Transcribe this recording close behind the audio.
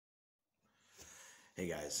Hey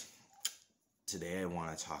guys, today I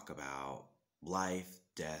want to talk about life,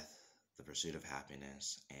 death, the pursuit of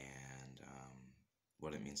happiness, and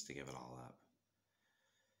what it means to give it all up.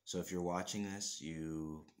 So if you're watching this,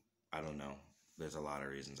 I don't know, there's a lot of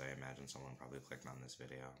reasons I imagine someone probably clicked on this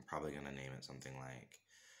video. I'm probably going to name it something like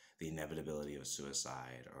The Inevitability of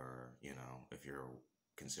Suicide, or, if you're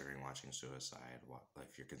considering watching suicide,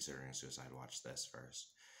 if you're considering suicide, watch this first.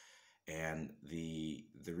 And the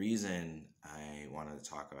reason I wanted to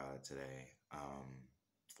talk about it today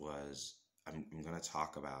was I'm going to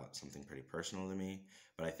talk about something pretty personal to me,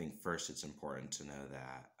 but I think first it's important to know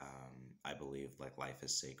that I believe like life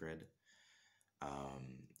is sacred.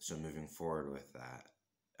 So moving forward with that,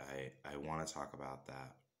 I want to talk about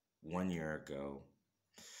that. 1 year ago,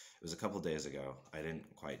 it was a couple days ago. I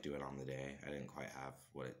didn't quite do it on the day. I didn't quite have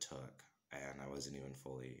what it took, and I wasn't even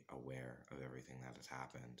fully aware of everything that had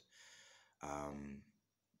happened. Um,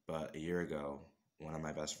 but a year ago, one of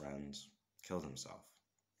my best friends killed himself.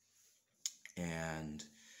 And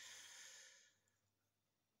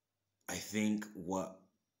I think what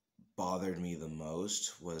bothered me the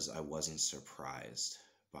most was I wasn't surprised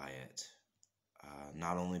by it.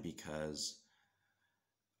 Not only because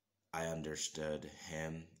I understood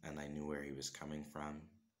him and I knew where he was coming from,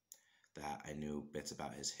 that I knew bits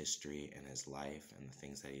about his history and his life and the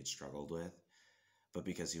things that he had struggled with, but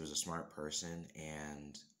because he was a smart person.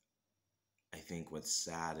 And I think what's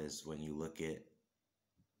sad is when you look at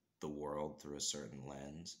the world through a certain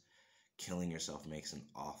lens, killing yourself makes an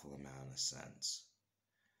awful amount of sense.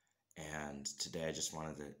 And today I just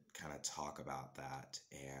wanted to kind of talk about that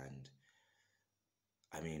and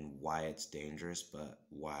I mean why it's dangerous, but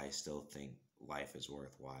why I still think life is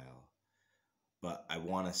worthwhile. But I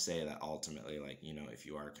want to say that ultimately, like, if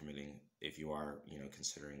you are,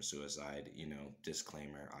 considering suicide,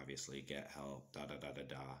 disclaimer, obviously get help, da da da da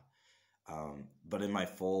da. But in my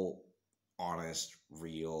full, honest,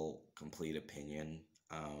 real, complete opinion,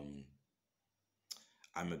 I'm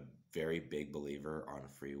a very big believer on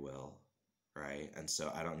free will, right? And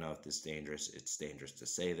so I don't know if it's dangerous to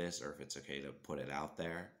say this or if it's okay to put it out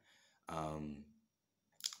there. Um,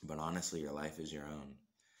 but honestly, your life is your own.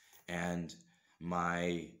 And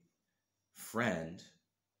my friend,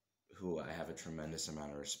 who I have a tremendous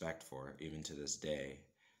amount of respect for, even to this day,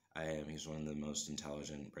 he's one of the most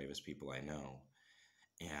intelligent, bravest people I know.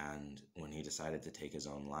 And when he decided to take his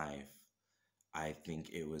own life, I think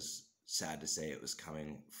it was sad to say it was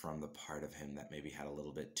coming from the part of him that maybe had a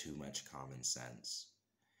little bit too much common sense.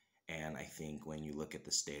 And I think when you look at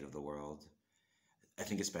the state of the world, I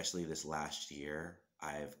think especially this last year,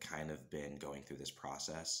 I've kind of been going through this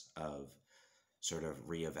process of sort of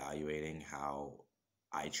reevaluating how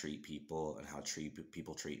I treat people and how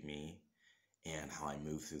people treat me and how I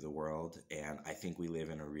move through the world. And I think we live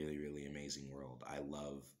in a really, really amazing world. I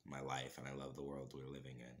love my life and I love the world we're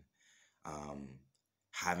living in.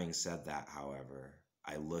 Having said that, however,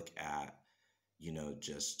 I look at,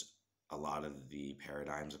 just a lot of the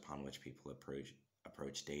paradigms upon which people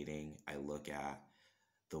approach dating. I look at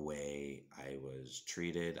the way I was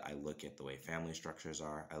treated. I look at the way family structures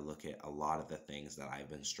are. I look at a lot of the things that I've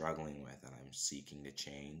been struggling with and I'm seeking to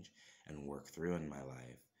change and work through in my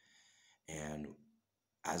life. And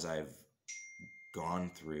as I've gone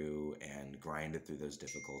through and grinded through those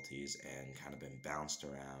difficulties and kind of been bounced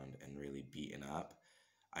around and really beaten up,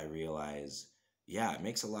 I realize, yeah, it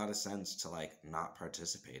makes a lot of sense to like not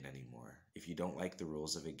participate anymore. If you don't like the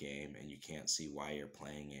rules of a game and you can't see why you're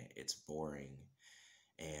playing it, it's boring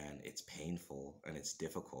and it's painful and it's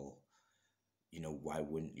difficult. Why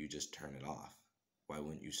wouldn't you just turn it off? Why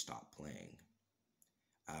wouldn't you stop playing?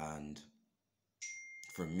 And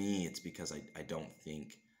for me, it's because I don't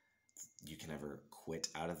think you can ever quit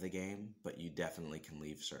out of the game, but you definitely can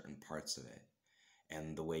leave certain parts of it.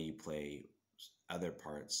 And the way you play other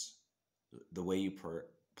parts, the way you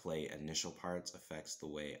play initial parts affects the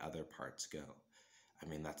way other parts go. I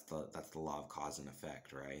mean, that's the law of cause and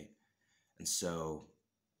effect, right? And so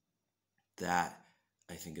that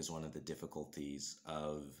I think is one of the difficulties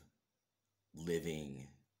of living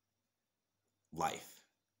life,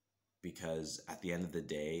 because at the end of the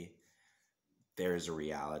day, there is a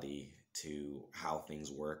reality to how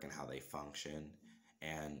things work and how they function.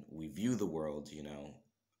 And we view the world,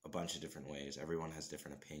 a bunch of different ways. Everyone has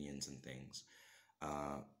different opinions and things.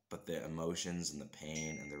 But the emotions and the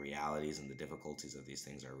pain and the realities and the difficulties of these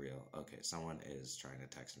things are real. Okay, someone is trying to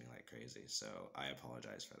text me like crazy, so I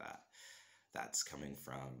apologize for that. That's coming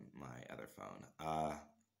from my other phone.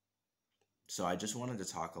 So I just wanted to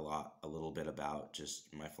talk a little bit about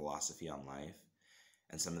just my philosophy on life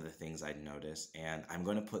and some of the things I'd noticed. And I'm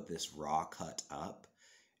going to put this raw cut up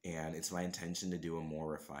And it's my intention to do a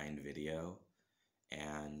more refined video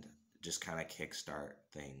and just kind of kickstart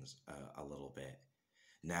things a little bit.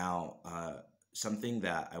 Now, something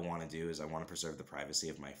that I want to do is I want to preserve the privacy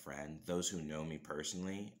of my friend. Those who know me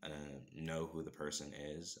personally know who the person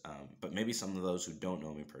is, but maybe some of those who don't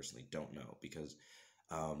know me personally don't know, because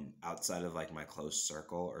outside of like my close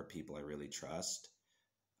circle or people I really trust,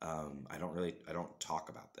 I don't talk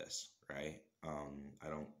about this, right? I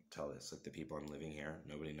don't tell this. Like the people I'm living here,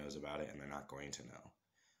 nobody knows about it, and they're not going to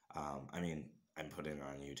know. I mean, I'm putting it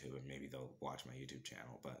on YouTube, and maybe they'll watch my YouTube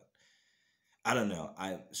channel, but I don't know.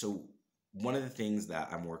 So one of the things that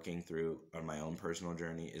I'm working through on my own personal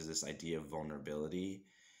journey is this idea of vulnerability.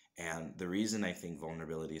 And the reason I think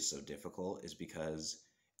vulnerability is so difficult is because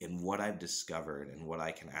in what I've discovered and what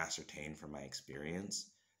I can ascertain from my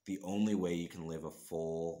experience, the only way you can live a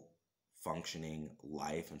full functioning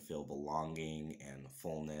life and feel belonging and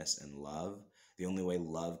fullness and love, the only way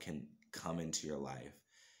love can come into your life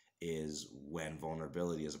is when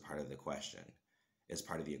vulnerability is a part of the question, is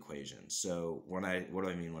part of the equation. So what do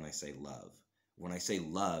I mean when I say love? When I say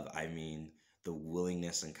love, I mean the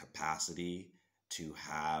willingness and capacity to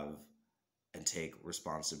have and take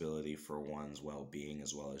responsibility for one's well-being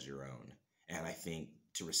as well as your own. And I think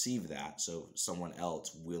to receive that, so someone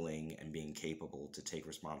else willing and being capable to take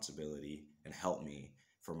responsibility and help me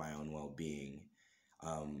for my own well-being,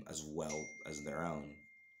 as well as their own,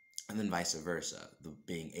 and then vice versa, the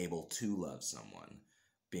being able to love someone,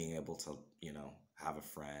 being able to, have a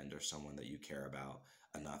friend or someone that you care about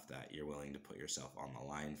enough that you're willing to put yourself on the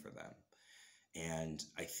line for them. And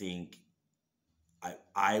I think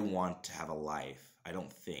I want to have a life. I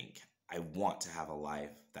want to have a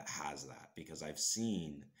life that has that, because I've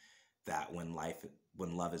seen that when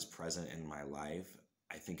love is present in my life,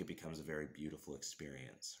 I think it becomes a very beautiful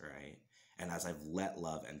experience, right? And as I've let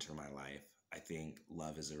love enter my life, I think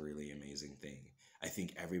love is a really amazing thing. I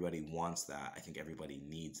think everybody wants that. I think everybody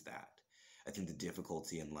needs that. I think the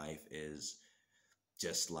difficulty in life is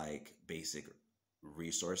just like basic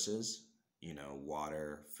resources,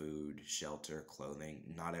 water, food, shelter, clothing.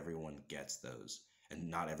 Not everyone gets those, and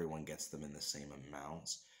not everyone gets them in the same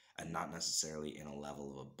amounts, and not necessarily in a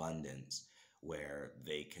level of abundance where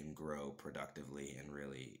they can grow productively and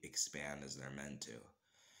really expand as they're meant to.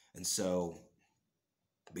 And so,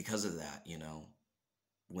 because of that,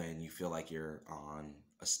 when you feel like you're on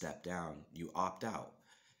a step down, you opt out.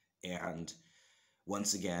 And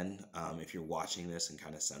once again, if you're watching this and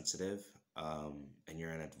kind of sensitive, and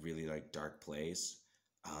you're in a really like dark place,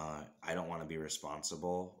 I don't want to be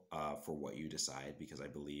responsible for what you decide, because I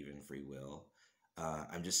believe in free will.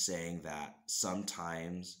 I'm just saying that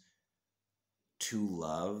sometimes to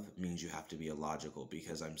love means you have to be illogical,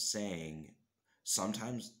 because I'm saying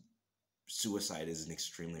sometimes suicide is an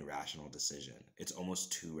extremely rational decision. It's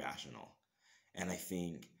almost too rational. And I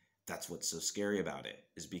think that's what's so scary about it,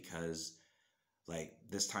 is because like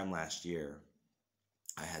this time last year,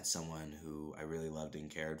 I had someone who I really loved and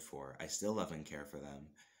cared for. I still love and care for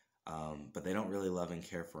them, but they don't really love and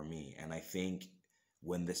care for me. And I think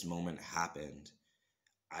when this moment happened,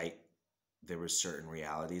 there were certain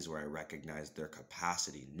realities where I recognized their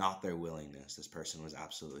capacity, not their willingness. This person was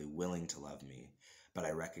absolutely willing to love me, but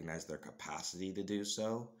I recognized their capacity to do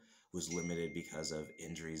so was limited because of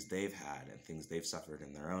injuries they've had and things they've suffered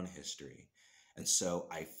in their own history. And so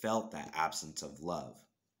I felt that absence of love.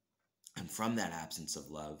 And from that absence of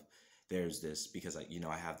love, there's this, because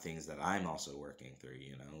I have things that I'm also working through,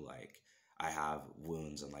 like I have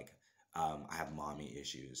wounds and like, I have mommy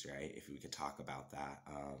issues, right? If we could talk about that.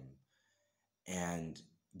 And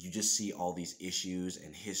you just see all these issues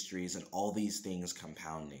and histories and all these things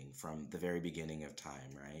compounding from the very beginning of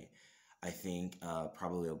time, right? I think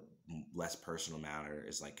probably a less personal matter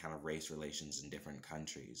is like kind of race relations in different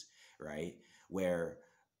countries, right? Where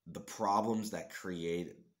the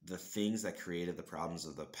things that created the problems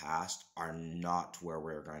of the past are not where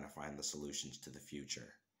we're going to find the solutions to the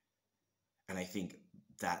future. And I think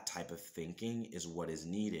that type of thinking is what is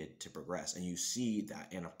needed to progress. And you see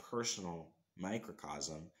that in a personal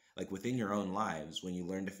microcosm, like within your own lives, when you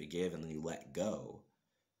learn to forgive and then you let go,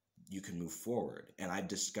 you can move forward. And I've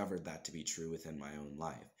discovered that to be true within my own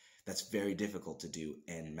life. That's very difficult to do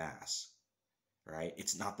en masse, right?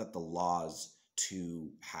 It's not that the laws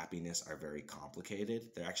to happiness are very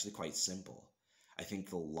complicated. They're actually quite simple. I think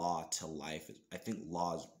the law to life, I think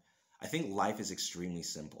life is extremely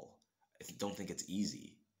simple. I don't think it's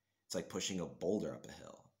easy. It's like pushing a boulder up a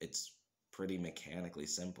hill. It's pretty mechanically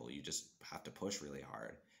simple. You just have to push really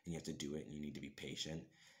hard, and you have to do it, and you need to be patient.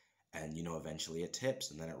 And eventually it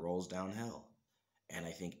tips, and then it rolls downhill. And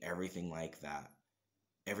I think everything like that,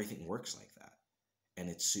 everything works like that. and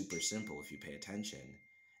it's super simple if you pay attention.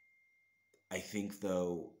 I think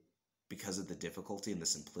though, because of the difficulty and the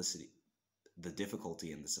simplicity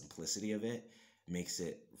of it makes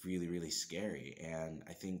it really, really scary. And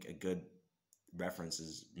I think a good reference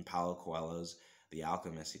is in Paulo Coelho's The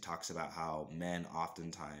Alchemist. He talks about how men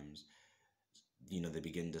oftentimes, they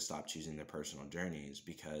begin to stop choosing their personal journeys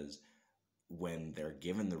because when they're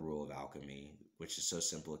given the rule of alchemy, which is so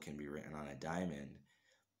simple it can be written on a diamond,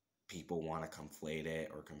 people want to conflate it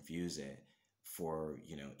or confuse it for,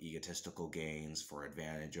 egotistical gains, for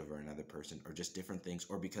advantage over another person, or just different things,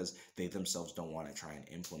 or because they themselves don't want to try and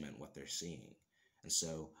implement what they're seeing. And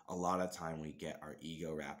so a lot of time we get our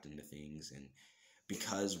ego wrapped into things, and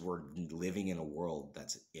because we're living in a world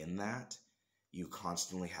that's in that, you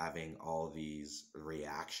constantly having all these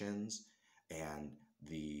reactions and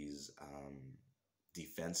these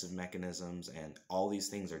defensive mechanisms, and all these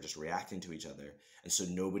things are just reacting to each other, and so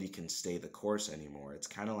nobody can stay the course anymore. It's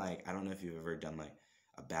kind of like, I don't know if you've ever done like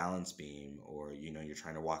a balance beam, or you're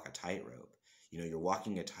trying to walk a tightrope. You're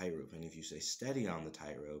walking a tightrope, and if you stay steady on the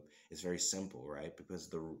tightrope, it's very simple, right? Because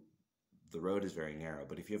the road is very narrow.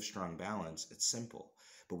 But if you have strong balance, it's simple.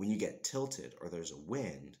 But when you get tilted or there's a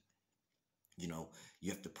wind, you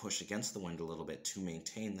have to push against the wind a little bit to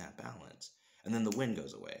maintain that balance. And then the wind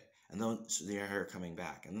goes away. And then so the air coming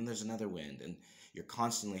back. And then there's another wind. And you're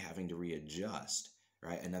constantly having to readjust,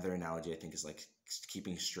 right? Another analogy I think is like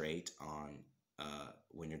keeping straight on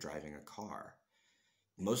when you're driving a car.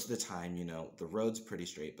 Most of the time, the road's pretty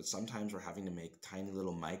straight, but sometimes we're having to make tiny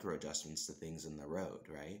little micro adjustments to things in the road,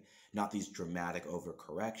 right? Not these dramatic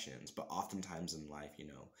overcorrections, but oftentimes in life,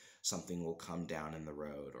 something will come down in the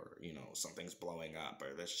road, or, something's blowing up,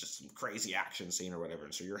 or there's just some crazy action scene or whatever.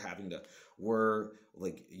 And so you're having to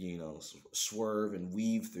swerve and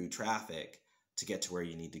weave through traffic to get to where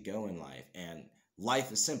you need to go in life. And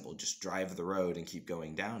life is simple. Just drive the road and keep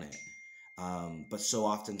going down it. But so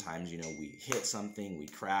oftentimes, we hit something, we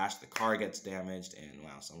crash, the car gets damaged, and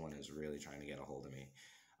wow, someone is really trying to get a hold of me.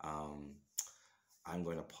 I'm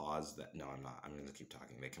going to pause that. No, I'm not. I'm going to keep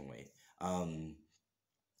talking. They can wait.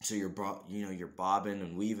 So you're bobbing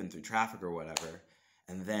and weaving through traffic or whatever,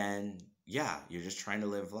 and then, you're just trying to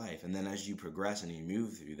live life. And then as you progress and you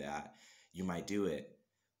move through that, you might do it,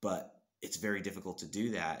 but it's very difficult to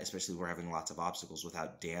do that, especially if we're having lots of obstacles,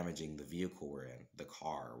 without damaging the vehicle we're in, the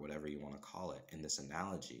car, or whatever you want to call it in this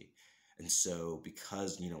analogy. And so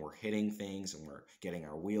because, we're hitting things and we're getting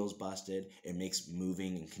our wheels busted, it makes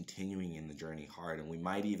moving and continuing in the journey hard. And we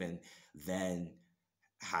might even then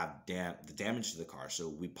have the damage to the car. So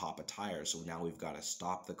we pop a tire. So now we've got to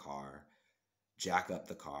stop the car, jack up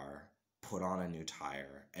the car, put on a new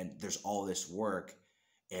tire. And there's all this work.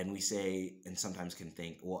 And we say, and sometimes can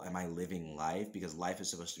think, well, am I living life? Because life is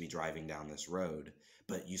supposed to be driving down this road,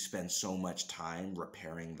 but you spend so much time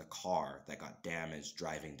repairing the car that got damaged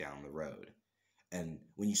driving down the road. And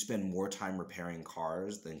when you spend more time repairing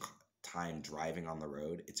cars than time driving on the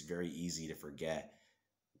road, it's very easy to forget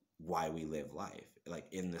why we live life. Like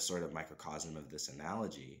in this sort of microcosm of this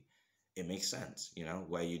analogy, it makes sense,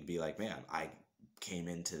 why you'd be like, man, I came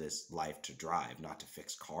into this life to drive, not to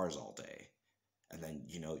fix cars all day. And then,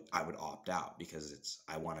 I would opt out because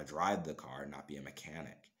I want to drive the car, not be a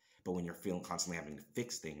mechanic. But when you're constantly having to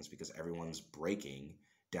fix things because everyone's breaking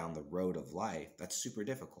down the road of life, that's super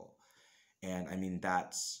difficult. And I mean,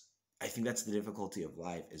 I think that's the difficulty of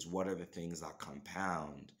life, is what are the things that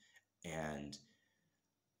compound and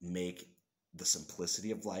make the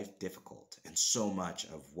simplicity of life difficult. And so much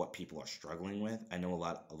of what people are struggling with, I know a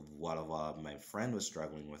lot of what my friend was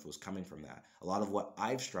struggling with was coming from that. A lot of what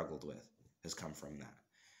I've struggled with has come from that.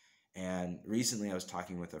 And recently I was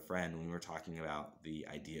talking with a friend when we were talking about the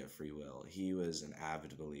idea of free will. He was an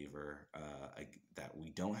avid believer that we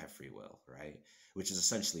don't have free will, right? Which is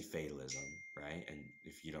essentially fatalism, right? And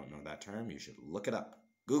if you don't know that term, you should look it up.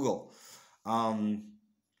 Google. But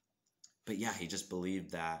yeah, he just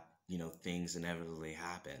believed that, things inevitably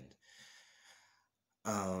happened.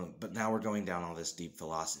 But now we're going down all this deep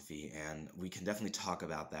philosophy, and we can definitely talk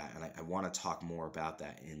about that. And I want to talk more about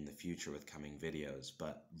that in the future with coming videos.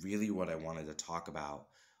 But really what I wanted to talk about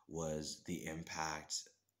was the impact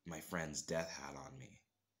my friend's death had on me,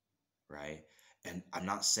 right? And I'm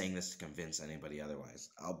not saying this to convince anybody otherwise.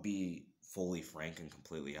 I'll be fully frank and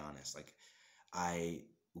completely honest. Like, I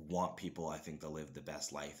want people, I think, to live the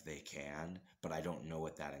best life they can, but I don't know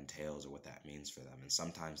what that entails or what that means for them. And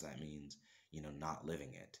sometimes that means not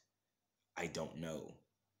living it. I don't know,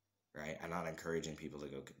 right? I'm not encouraging people to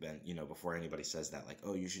go, before anybody says that, like,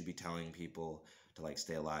 oh, you should be telling people to, like,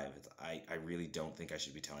 stay alive. I really don't think I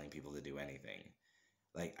should be telling people to do anything.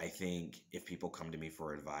 Like, I think if people come to me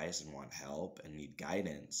for advice and want help and need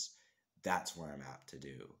guidance, that's where I'm apt to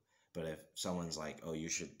do. But if someone's like, oh, you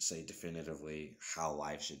should say definitively how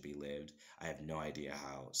life should be lived, I have no idea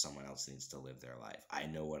how someone else needs to live their life. I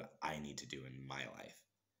know what I need to do in my life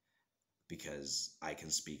because I can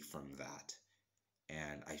speak from that.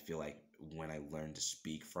 And I feel like when I learned to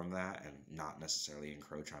speak from that and not necessarily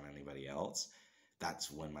encroach on anybody else, that's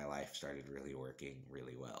when my life started really working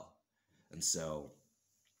really well. And so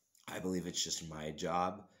I believe it's just my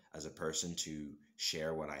job as a person to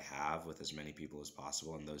share what I have with as many people as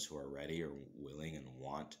possible, and those who are ready or willing and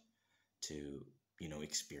want to,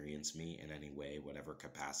 experience me in any way, whatever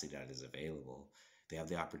capacity that is available, they have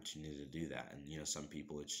the opportunity to do that. And, some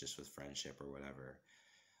people it's just with friendship or whatever.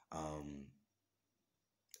 Um,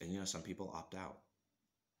 and, some people opt out.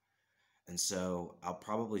 And so I'll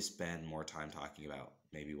probably spend more time talking about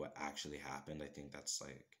maybe what actually happened. I think that's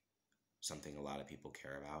like something a lot of people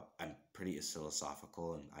care about. I'm pretty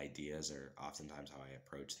philosophical, and ideas are oftentimes how I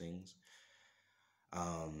approach things.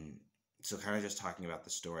 Um, so kind of just talking about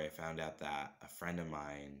the story, I found out that a friend of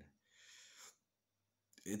mine,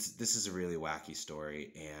 this is a really wacky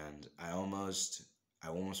story, and I almost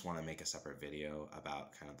want to make a separate video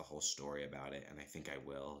about kind of the whole story about it, and I think I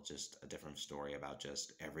will, just a different story about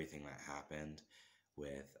just everything that happened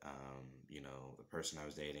with the person I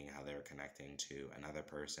was dating, how they were connecting to another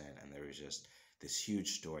person, and there was just this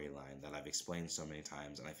huge storyline that I've explained so many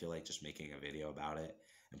times, and I feel like just making a video about it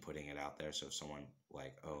and putting it out there, so if someone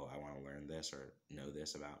like, oh, I want to learn this or know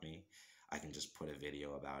this about me, I can just put a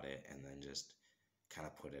video about it and then just kind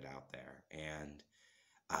of put it out there. And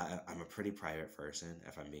I'm a pretty private person,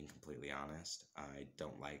 if I'm being completely honest. I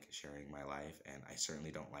don't like sharing my life, and I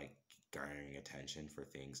certainly don't like garnering attention for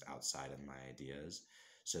things outside of my ideas.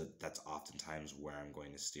 So that's oftentimes where I'm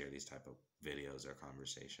going to steer these type of videos or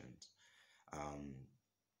conversations. Um,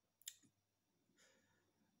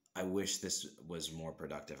 I wish this was more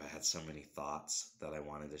productive. I had so many thoughts that I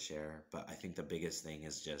wanted to share, but I think the biggest thing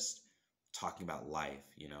is just talking about life,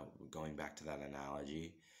 going back to that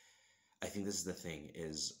analogy. I think this is the thing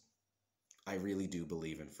is I really do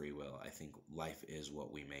believe in free will. I think life is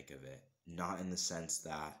what we make of it. Not in the sense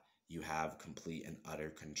that you have complete and utter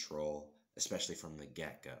control, especially from the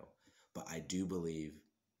get-go, but I do believe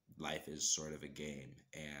life is sort of a game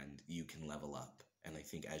and you can level up. And I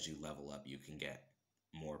think as you level up, you can get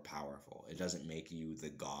more powerful. It doesn't make you the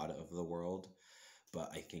god of the world, but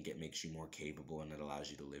I think it makes you more capable and it allows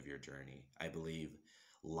you to live your journey. I believe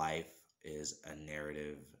life is a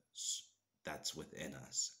narrative that's within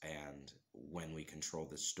us, and when we control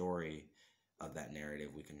the story of that narrative,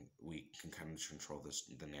 we can kind of control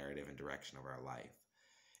the narrative and direction of our life.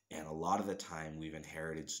 And a lot of the time, we've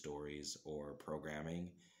inherited stories or programming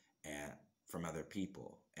and from other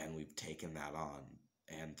people, and we've taken that on.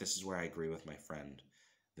 And this is where I agree with my friend,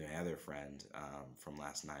 the other friend from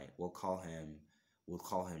last night. We'll call him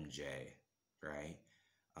Jay, right?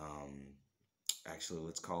 Um, Actually,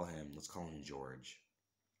 let's call him George.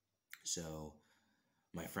 So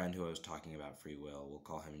my friend who I was talking about free will, we'll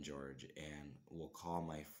call him George, and we'll call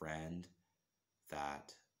my friend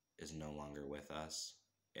that is no longer with us,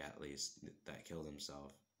 at least that killed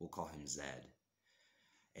himself, we'll call him Zed.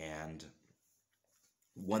 And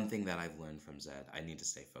one thing that I've learned from Zed, I need to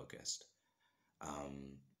stay focused.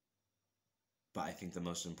 Um, but I think the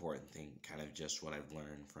most important thing, kind of just what I've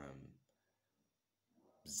learned from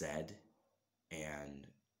Zed and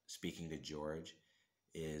speaking to George,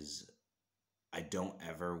 is I don't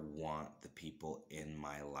ever want the people in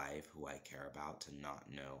my life who I care about to not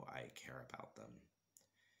know I care about them.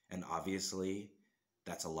 And obviously,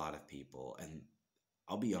 that's a lot of people. And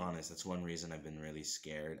I'll be honest, that's one reason I've been really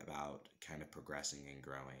scared about kind of progressing and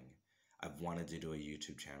growing. I've wanted to do a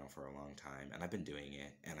YouTube channel for a long time, and I've been doing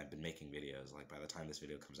it, and I've been making videos. Like, by the time this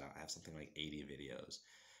video comes out, I have something like 80 videos.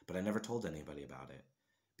 But I never told anybody about it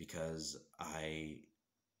because I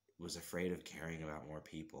was afraid of caring about more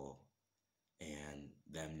people and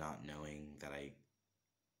them not knowing that I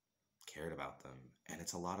cared about them. And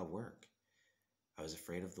it's a lot of work. I was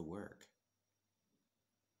afraid of the work.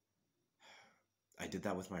 I did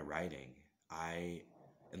that with my writing.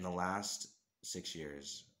 In the last 6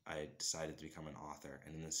 years, I decided to become an author.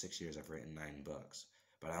 And in the 6 years, I've written 9 books.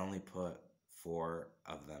 But I only put 4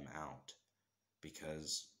 of them out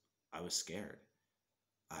because I was scared.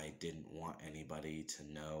 I didn't want anybody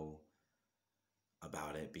to know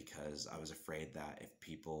about it because I was afraid that if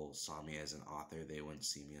people saw me as an author, they wouldn't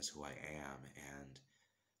see me as who I am. And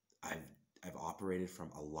I've operated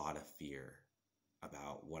from a lot of fear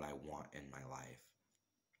about what I want in my life.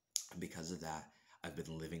 And because of that, I've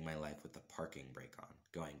been living my life with the parking brake on.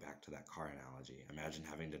 Going back to that car analogy, imagine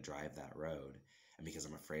having to drive that road, and because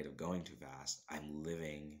I'm afraid of going too fast, I'm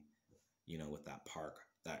living, with that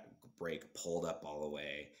brake pulled up all the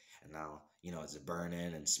way, and now, it's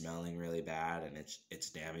burning and smelling really bad, and it's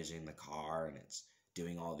damaging the car, and it's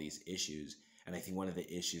doing all these issues. And I think one of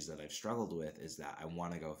the issues that I've struggled with is that I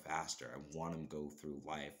want to go faster. I want to go through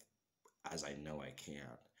life as I know I can.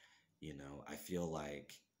 I feel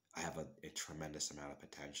like I have a tremendous amount of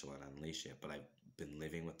potential and unleash it, but I've been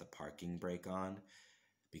living with the parking brake on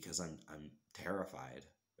because I'm terrified,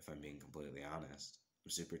 if I'm being completely honest.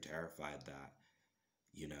 I'm super terrified that,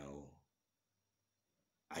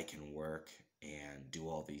 I can work and do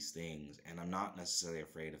all these things, and I'm not necessarily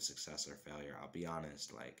afraid of success or failure. I'll be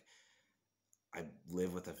honest, like, I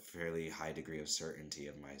live with a fairly high degree of certainty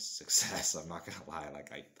of my success. I'm not gonna lie.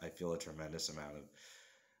 Like, I feel a tremendous amount of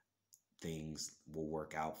things will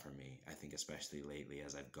work out for me. I think especially lately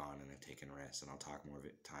as I've gone and I've taken risks, and I'll talk more of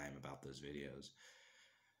it time about those videos.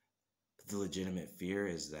 But the legitimate fear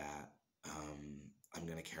is that I'm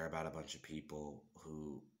gonna care about a bunch of people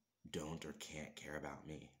who don't or can't care about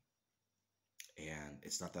me. And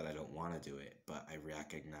it's not that I don't want to do it, but I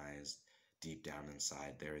recognize deep down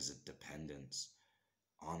inside there is a dependence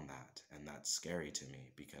on that. And that's scary to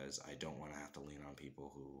me because I don't want to have to lean on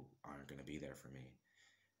people who aren't going to be there for me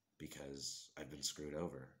because I've been screwed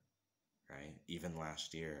over, right? Even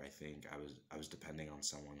last year, I think I was depending on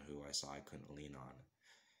someone who I saw I couldn't lean on.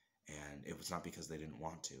 And it was not because they didn't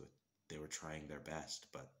want to. They were trying their best,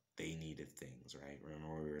 but they needed things, right?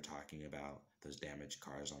 Remember we were talking about those damaged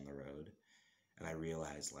cars on the road? And I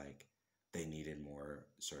realized like they needed more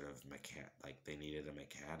sort of they needed a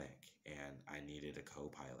mechanic, and I needed a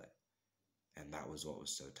co-pilot. And that was what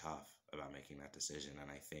was so tough about making that decision.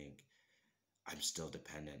 And I think I'm still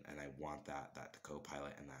dependent, and I want that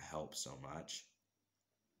co-pilot and that help so much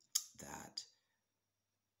that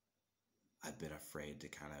I've been afraid to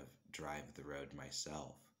kind of drive the road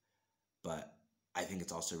myself. But I think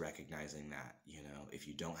it's also recognizing that, if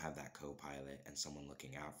you don't have that co-pilot and someone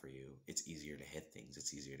looking out for you, it's easier to hit things.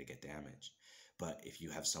 It's easier to get damaged. But if you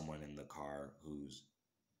have someone in the car who's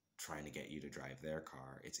trying to get you to drive their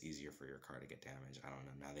car, it's easier for your car to get damaged. I don't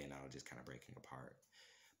know. Now the analogy is kind of breaking apart.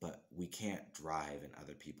 But we can't drive in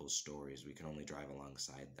other people's stories. We can only drive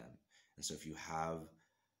alongside them. And so if you have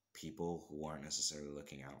people who aren't necessarily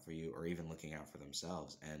looking out for you or even looking out for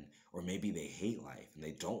themselves, or maybe they hate life and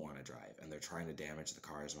they don't want to drive and they're trying to damage the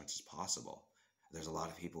car as much as possible. There's a lot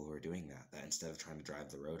of people who are doing that instead of trying to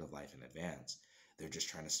drive the road of life in advance, they're just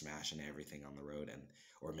trying to smash into everything on the road,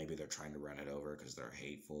 or maybe they're trying to run it over because they're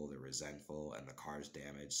hateful, they're resentful, and the car's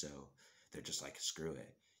damaged, so they're just like, screw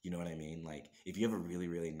it. You know what I mean? Like, if you have a really,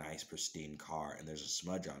 really nice, pristine car and there's a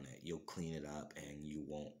smudge on it, you'll clean it up and you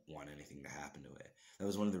won't want anything to happen to it. That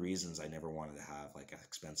was one of the reasons I never wanted to have like an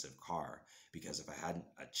expensive car, because if I had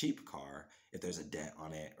a cheap car, if there's a dent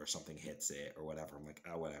on it or something hits it or whatever, I'm like,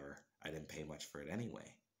 oh, whatever. I didn't pay much for it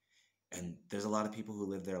anyway. And there's a lot of people who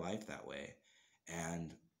live their life that way.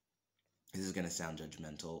 And this is going to sound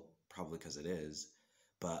judgmental, probably because it is,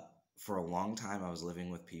 but for a long time I was living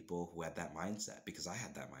with people who had that mindset because I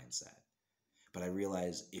had that mindset. But I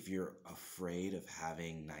realized if you're afraid of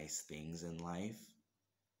having nice things in life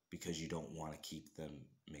because you don't want to keep them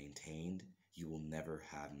maintained, you will never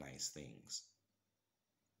have nice things.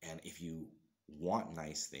 And if you want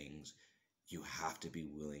nice things, you have to be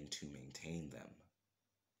willing to maintain them.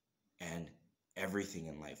 And everything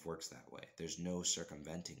in life works that way. There's no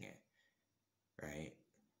circumventing it, right?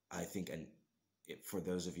 I think, for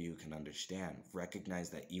those of you who can understand, recognize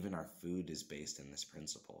that even our food is based in this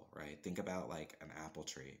principle, right? Think about like an apple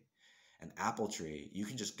tree. An apple tree, you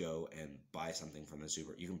can just go and buy something from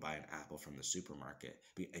you can buy an apple from the supermarket,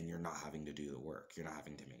 and you're not having to do the work. You're not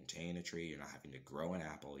having to maintain a tree. You're not having to grow an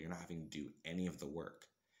apple. You're not having to do any of the work,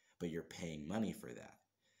 but you're paying money for that.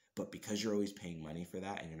 But because you're always paying money for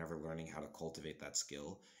that and you're never learning how to cultivate that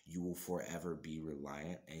skill, you will forever be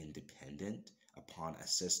reliant and dependent upon a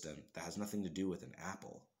system that has nothing to do with an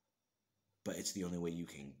apple, but it's the only way you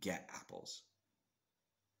can get apples.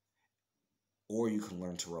 Or you can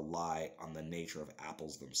learn to rely on the nature of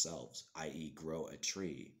apples themselves, i.e. grow a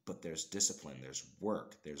tree. But there's discipline, there's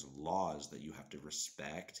work, there's laws that you have to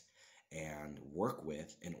respect and work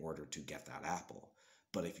with in order to get that apple.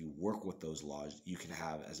 But if you work with those laws, you can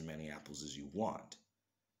have as many apples as you want.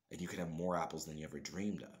 And you can have more apples than you ever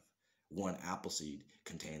dreamed of. One apple seed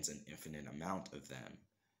contains an infinite amount of them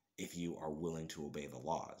if you are willing to obey the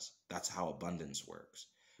laws. That's how abundance works.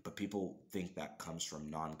 But people think that comes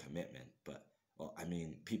from non-commitment. But, well, I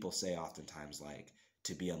mean, people say oftentimes like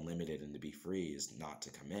to be unlimited and to be free is not to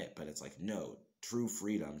commit. But it's like, no, True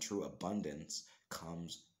freedom, true abundance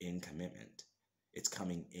comes in commitment. It's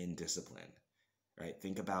coming in discipline, right?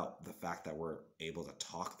 Think about the fact that we're able to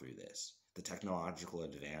talk through this, the technological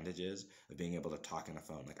advantages of being able to talk in a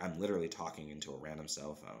phone. Like, I'm literally talking into a random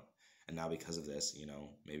cell phone. And now because of this,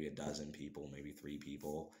 maybe a dozen people, maybe 3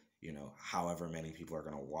 people, however many people are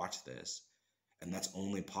going to watch this. And that's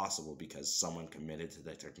only possible because someone committed to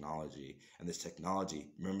the technology. And this technology,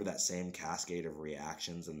 remember that same cascade of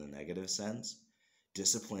reactions in the negative sense?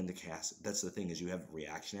 Disciplined that's the thing, is you have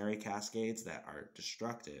reactionary cascades that are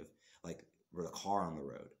destructive, like the car on the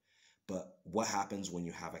road. But what happens when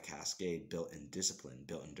you have a cascade built in discipline,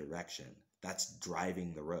 built in direction? That's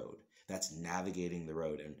driving the road. That's navigating the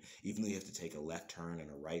road. And even though you have to take a left turn and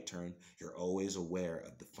a right turn, you're always aware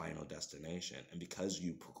of the final destination. And because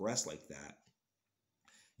you progress like that,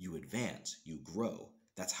 you advance, you grow.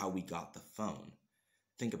 That's how we got the phone.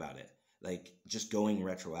 Think about it. Like, just going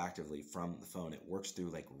retroactively from the phone, it works through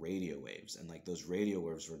like radio waves. And like those radio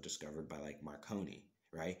waves were discovered by like Marconi,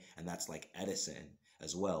 right? And that's like Edison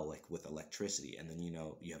as well, like with electricity. And then,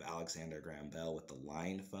 you have Alexander Graham Bell with the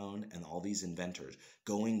line phone, and all these inventors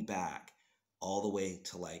going back all the way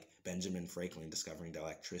to like Benjamin Franklin discovering the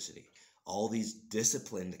electricity. All these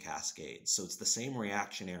disciplined cascades. So it's the same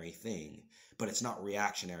reactionary thing, but it's not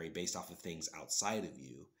reactionary based off of things outside of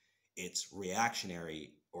you. It's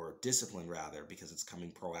reactionary, or disciplined rather, because it's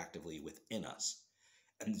coming proactively within us.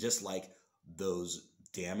 And just like those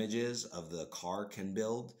damages of the car can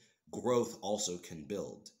build, growth also can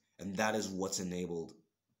build. And that is what's enabled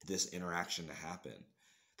this interaction to happen.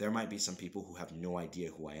 There might be some people who have no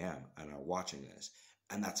idea who I am and are watching this.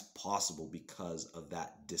 And that's possible because of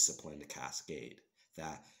that disciplined cascade,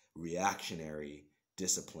 that reactionary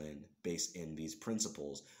discipline based in these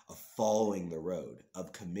principles of following the road,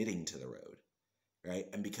 of committing to the road, right?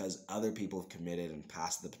 And because other people have committed and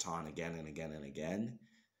passed the baton again and again and again,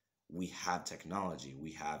 we have technology,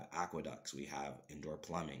 we have aqueducts, we have indoor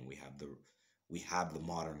plumbing, we have the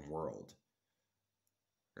modern world,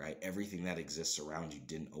 right? Everything that exists around you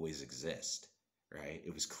didn't always exist, right?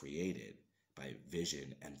 It was created by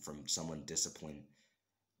vision and from someone disciplined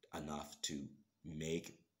enough to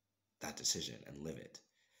make that decision and live it.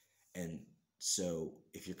 And so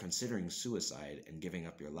if you're considering suicide and giving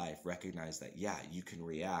up your life, recognize that, yeah, you can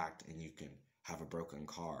react and you can have a broken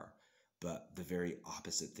car, but the very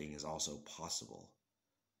opposite thing is also possible.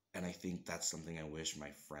 And I think that's something I wish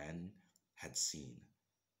my friend had seen,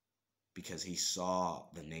 because he saw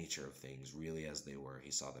the nature of things really as they were.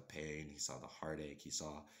 He saw the pain, he saw the heartache, he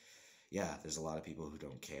saw, yeah, there's a lot of people who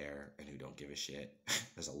don't care and who don't give a shit.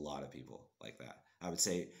 There's a lot of people like that. I would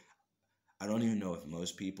say, I don't even know if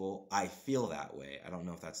most people, I feel that way. I don't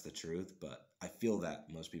know if that's the truth, but I feel that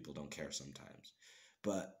most people don't care sometimes.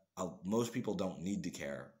 But most people don't need to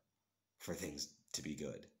care for things to be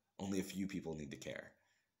good. Only a few people need to care,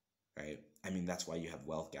 right? I mean, that's why you have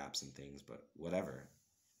wealth gaps and things, but whatever.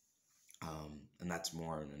 And that's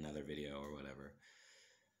more in another video or whatever.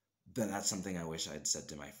 But that's something I wish I'd said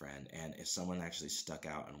to my friend. And if someone actually stuck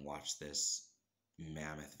out and watched this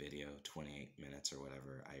mammoth video, 28 minutes or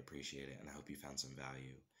whatever, I appreciate it. And I hope you found some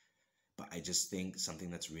value. But I just think something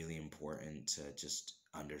that's really important to just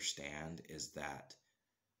understand is that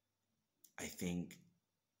I think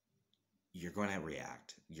you're going to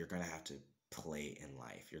react. You're going to have to play in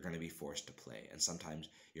life. You're going to be forced to play. And sometimes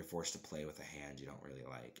you're forced to play with a hand you don't really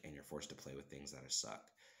like. And you're forced to play with things that are suck.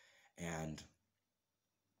 And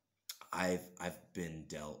I've been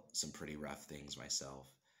dealt some pretty rough things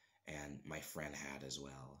myself, and my friend had as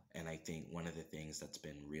well. And I think one of the things that's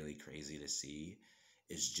been really crazy to see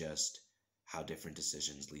is just how different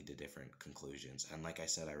decisions lead to different conclusions. And like I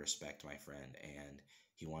said, I respect my friend, and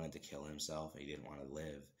he wanted to kill himself. He didn't want to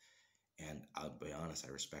live. And I'll be honest,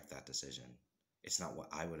 I respect that decision. It's not what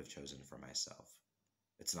I would have chosen for myself.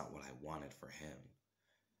 It's not what I wanted for him.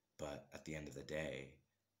 But at the end of the day,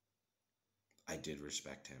 I did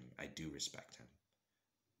respect him. I do respect him,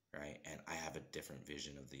 right? And I have a different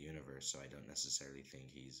vision of the universe, so I don't necessarily think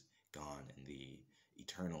he's gone in the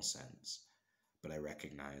eternal sense. But I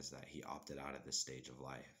recognize that he opted out at this stage of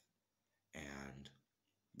life. And,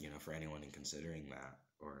 for anyone in considering that,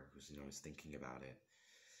 or who's, is thinking about it,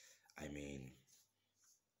 I mean,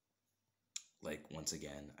 like, once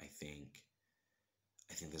again, I think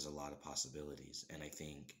there's a lot of possibilities. And I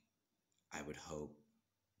think I would hope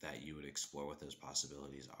that you would explore what those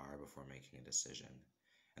possibilities are before making a decision.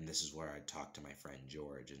 And this is where I talked to my friend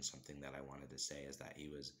George, and something that I wanted to say is that he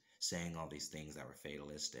was saying all these things that were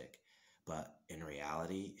fatalistic, but in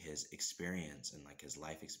reality, his experience and like his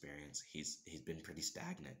life experience, he's been pretty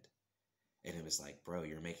stagnant. And it was like, bro,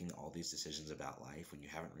 you're making all these decisions about life when you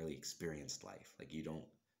haven't really experienced life. Like you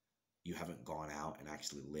haven't gone out and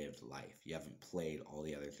actually lived life. You haven't played all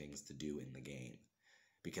the other things to do in the game.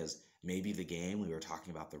 Because maybe the game, we were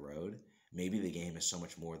talking about the road, maybe the game is so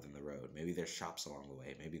much more than the road. Maybe there's shops along the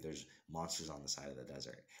way. Maybe there's monsters on the side of the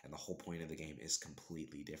desert. And the whole point of the game is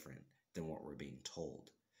completely different than what we're being told.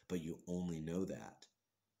 But you only know that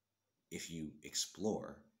if you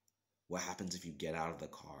explore. What happens if you get out of the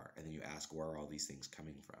car and then you ask, where are all these things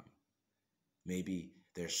coming from? Maybe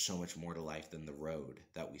there's so much more to life than the road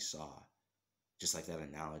that we saw. Just like that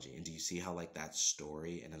analogy. And do you see how like that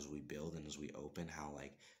story, and as we build and as we open, how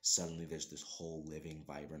like suddenly there's this whole living,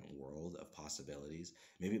 vibrant world of possibilities?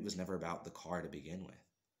 Maybe it was never about the car to begin with,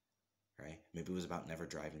 right? Maybe it was about never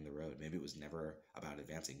driving the road. Maybe it was never about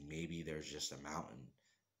advancing. Maybe there's just a mountain,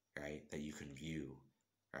 right, that you can view,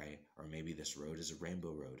 right? Or maybe this road is a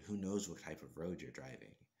rainbow road. Who knows what type of road you're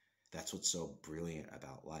driving? That's what's so brilliant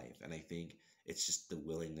about life. And I think it's just the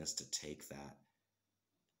willingness to take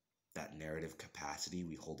that narrative capacity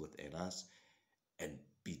we hold within us and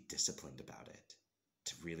be disciplined about it,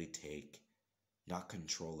 to really take not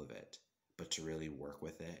control of it, but to really work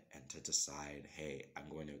with it and to decide, hey, I'm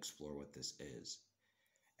going to explore what this is.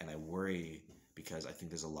 And I worry because I think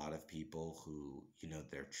there's a lot of people who, you know,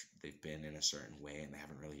 they've been in a certain way and they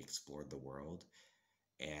haven't really explored the world,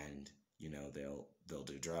 and you know they'll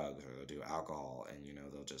do drugs or they'll do alcohol, and you know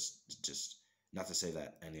they'll just not to say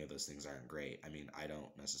that any of those things aren't great. I mean, I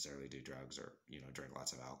don't necessarily do drugs or, you know, drink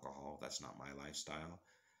lots of alcohol. That's not my lifestyle.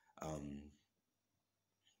 Um,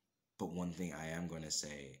 but one thing I am going to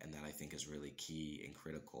say, and that I think is really key and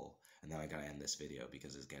critical, and then I got to end this video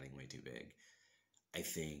because it's getting way too big. I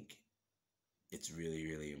think it's really,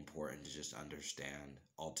 really important to just understand,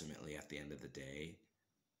 ultimately, at the end of the day,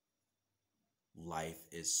 life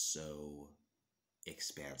is so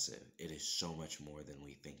expansive. It is so much more than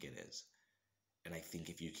we think it is. And I think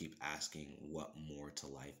if you keep asking what more to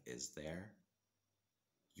life is there,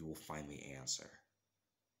 you will find the answer.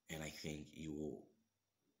 And I think you will,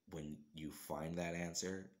 when you find that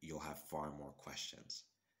answer, you'll have far more questions.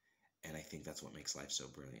 And I think that's what makes life so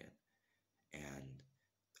brilliant. And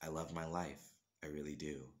I love my life. I really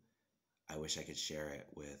do. I wish I could share it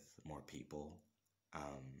with more people.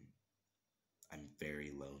 I'm very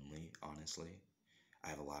lonely, honestly. I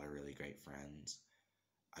have a lot of really great friends.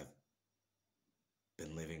 I've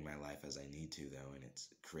been living my life as I need to, though, and it's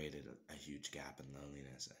created a huge gap in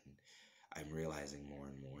loneliness. And I'm realizing more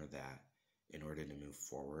and more that in order to move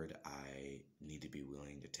forward, I need to be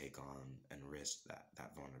willing to take on and risk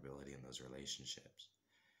that vulnerability in those relationships,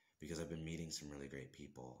 because I've been meeting some really great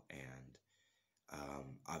people. And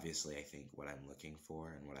obviously, I think what I'm looking for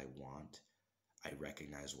and what I want, I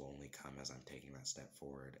recognize will only come as I'm taking that step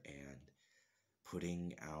forward. And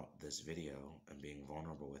putting out this video and being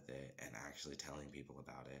vulnerable with it and actually telling people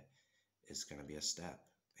about it is going to be a step.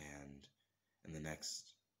 And in the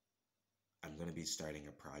next, I'm going to be starting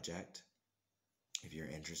a project. If you're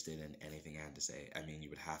interested in anything I had to say, I mean, you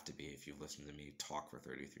would have to be if you've listened to me talk for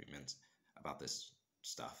 33 minutes about this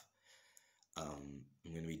stuff. I'm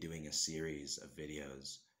going to be doing a series of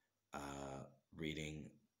videos, reading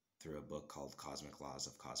through a book called Cosmic Laws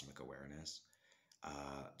of Cosmic Awareness.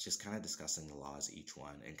 Just kind of discussing the laws, each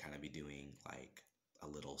one, and kind of be doing like a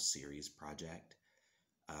little series project.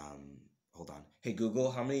 Hold on. Hey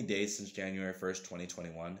Google, how many days since January 1st,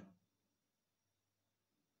 2021?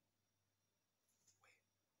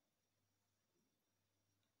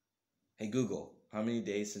 Hey Google, how many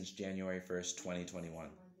days since January 1st, 2021?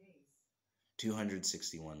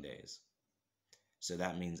 261 days. So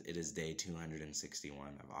that means it is day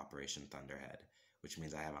 261 of Operation Thunderhead, which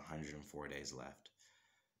means I have 104 days left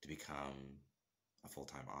to become a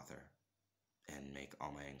full-time author and make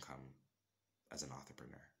all my income as an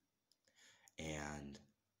entrepreneur. And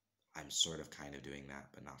I'm sort of kind of doing that,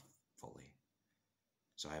 but not fully.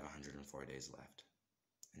 So I have 104 days left.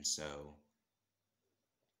 And so,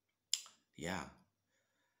 yeah,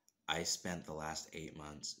 I spent the last 8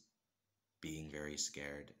 months being very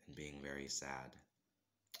scared and being very sad.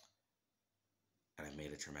 And I've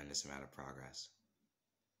made a tremendous amount of progress.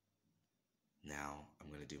 Now I'm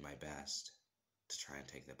going to do my best to try and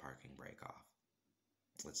take the parking brake off.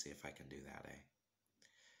 Let's see if I can do that, eh?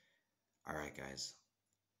 All right, guys.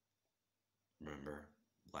 Remember,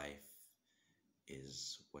 life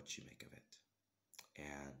is what you make of it.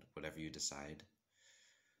 And whatever you decide,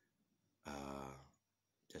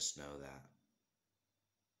 just know that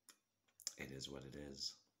it is what it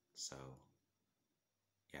is. So,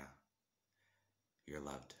 yeah, you're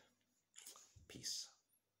loved. Peace.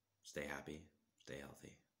 Stay happy. Stay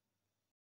healthy.